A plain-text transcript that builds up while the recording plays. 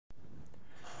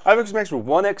Hi, folks, Max for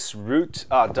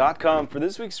OneXRoot.com. For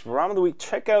this week's ROM of the week,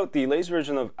 check out the latest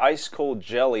version of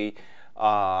IceColdJelly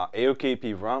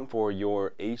AOKP ROM for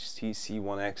your HTC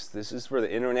One X. This is for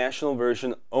the international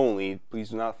version only.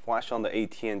 Please do not flash on the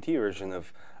AT&T version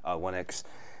of One X.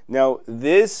 Now,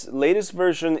 this latest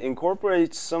version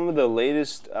incorporates some of the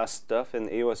latest stuff in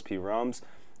AOSP ROMs.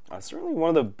 Certainly one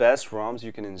of the best ROMs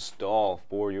you can install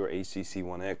for your HTC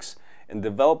One X. And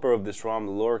developer of this ROM,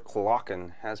 Lord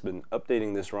Clocken, has been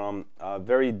updating this ROM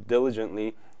very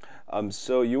diligently.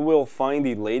 So you will find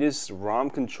the latest ROM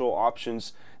control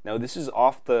options. Now this is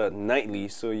off the nightly,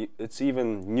 so it's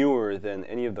even newer than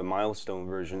any of the milestone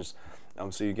versions.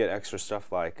 So you get extra stuff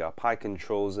like Pi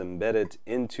controls embedded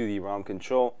into the ROM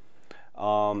control.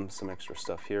 Some extra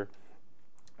stuff here.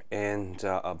 And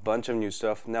a bunch of new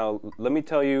stuff. Now let me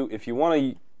tell you, if you want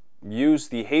to use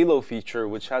the Halo feature,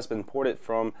 which has been ported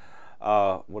from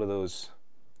what are those?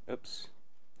 Oops.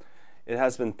 It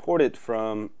has been ported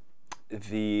from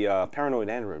the Paranoid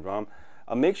Android ROM.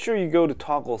 Make sure you go to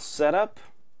toggle setup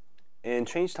and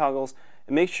change toggles,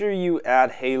 and make sure you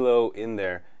add Halo in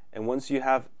there. And once you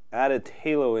have added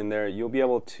Halo in there, you'll be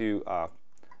able to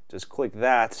just click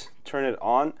that, turn it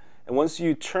on, and once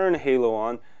you turn Halo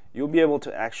on, you'll be able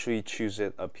to actually choose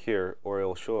it up here, or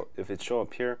it'll show, if it show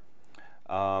up here,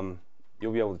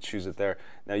 you'll be able to choose it there.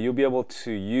 Now you'll be able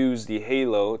to use the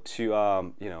Halo to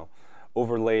you know,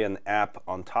 overlay an app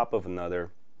on top of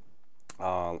another.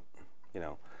 You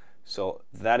know, so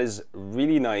that is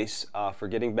really nice for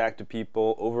getting back to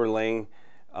people, overlaying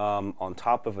on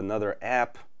top of another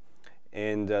app,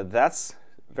 and that's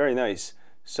very nice.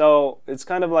 So it's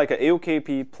kind of like a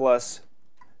AOKP plus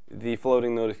the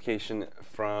floating notification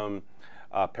from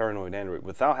Paranoid Android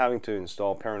without having to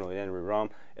install Paranoid Android ROM,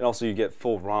 and also you get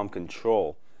full ROM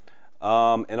control.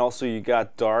 And also you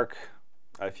got dark.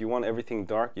 If you want everything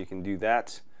dark, you can do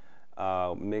that.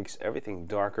 Makes everything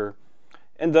darker,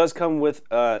 and does come with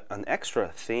an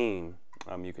extra theme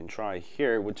you can try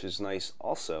here, which is nice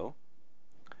also.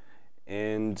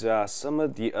 And some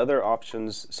of the other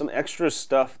options, some extra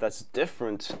stuff that's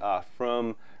different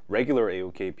from regular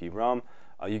AOKP ROM.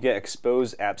 You get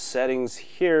exposed app settings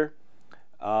here.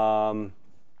 And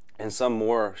some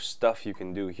more stuff you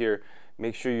can do here.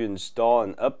 Make sure you install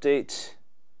and update,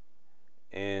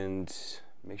 and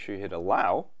make sure you hit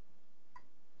allow.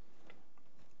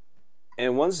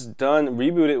 And once done,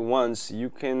 reboot it once. You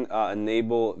can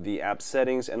enable the app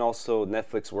settings and also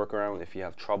Netflix workaround. If you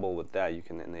have trouble with that, you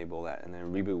can enable that and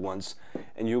then reboot once,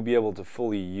 and you'll be able to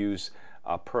fully use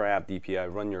per app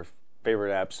DPI, run your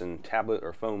favorite apps in tablet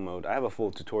or phone mode. I have a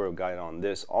full tutorial guide on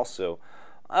this also.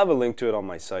 I have a link to it on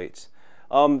my site.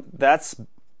 That's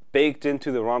baked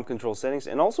into the ROM control settings,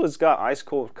 and also it's got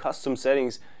IceCold custom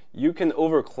settings. You can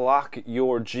overclock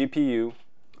your GPU.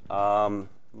 Let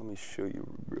me show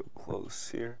you real close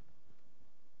here.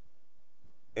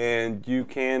 And you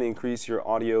can increase your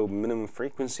audio minimum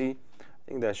frequency. I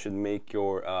think that should make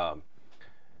your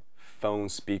phone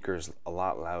speakers a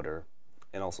lot louder.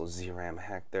 And also ZRAM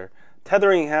hack there.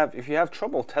 Tethering, if you have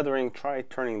trouble tethering, try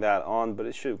turning that on, but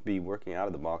it should be working out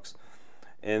of the box.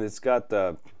 And it's got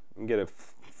you can get a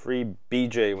free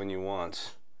BJ when you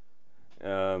want.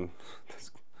 Yeah,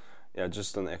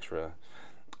 just an extra.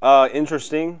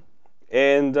 Interesting.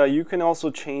 And you can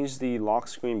also change the lock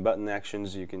screen button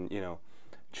actions. You can, you know,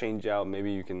 change out.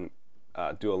 Maybe you can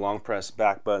do a long press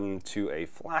back button to a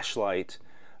flashlight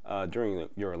during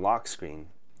your lock screen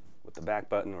with the back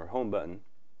button or home button.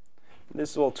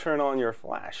 This will turn on your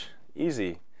flash.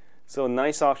 Easy. So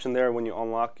nice option there. When you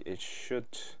unlock, it should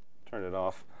turn it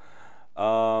off.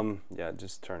 Yeah,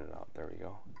 just turn it off. There we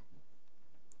go.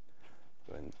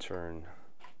 Go ahead and turn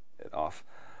it off.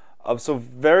 So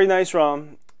very nice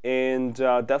ROM, and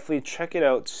definitely check it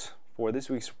out for this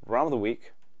week's ROM of the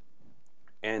week.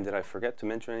 And did I forget to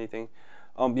mention anything?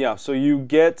 Yeah, so you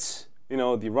get, you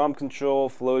know, the ROM control,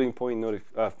 floating point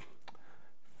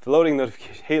floating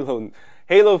notification,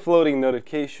 Halo floating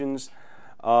notifications,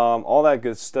 all that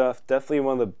good stuff. Definitely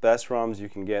one of the best ROMs you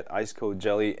can get,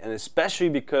 IceColdJelly, and especially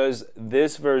because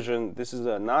this version, this is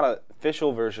not an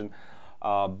official version,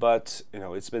 but you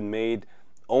know, it's been made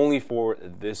only for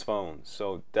this phone.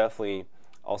 So definitely,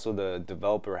 also the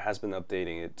developer has been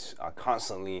updating it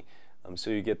constantly, so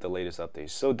you get the latest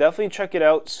updates. So definitely check it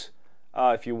out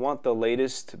if you want the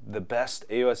latest, the best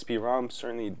AOSP ROM.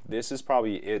 Certainly, this is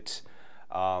probably it.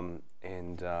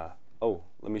 Oh,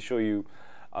 let me show you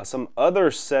some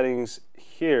other settings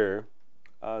here.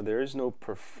 There is no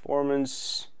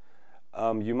performance.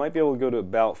 You might be able to go to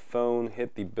About Phone,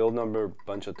 hit the build number a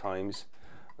bunch of times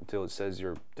until it says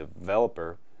your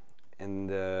developer, and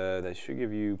that should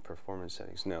give you performance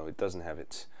settings. No, it doesn't have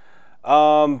it.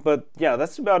 But yeah,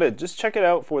 that's about it. Just check it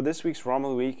out for this week's ROM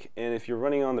of the week. And if you're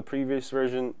running on the previous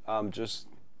version, just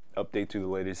update to the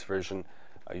latest version.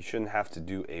 You shouldn't have to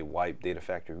do a wipe data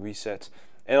factory reset.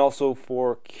 And also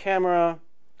for camera,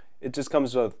 it just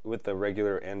comes with the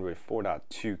regular Android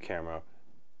 4.2 camera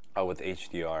with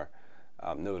HDR.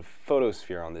 No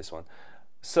photosphere on this one.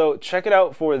 So check it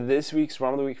out for this week's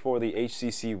ROM of the week for the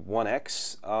HTC One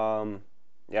X.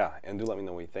 Yeah, and do let me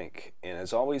know what you think. And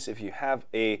as always, if you have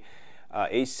a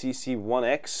HTC One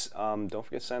X, don't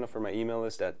forget to sign up for my email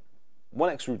list at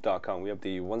onexroot.com. We have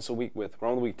the once a week with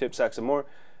ROM of the week tips, hacks, and more.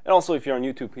 And also, if you're on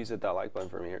YouTube, please hit that like button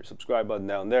for me here, subscribe button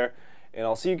down there. And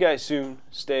I'll see you guys soon.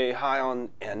 Stay high on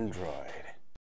Android.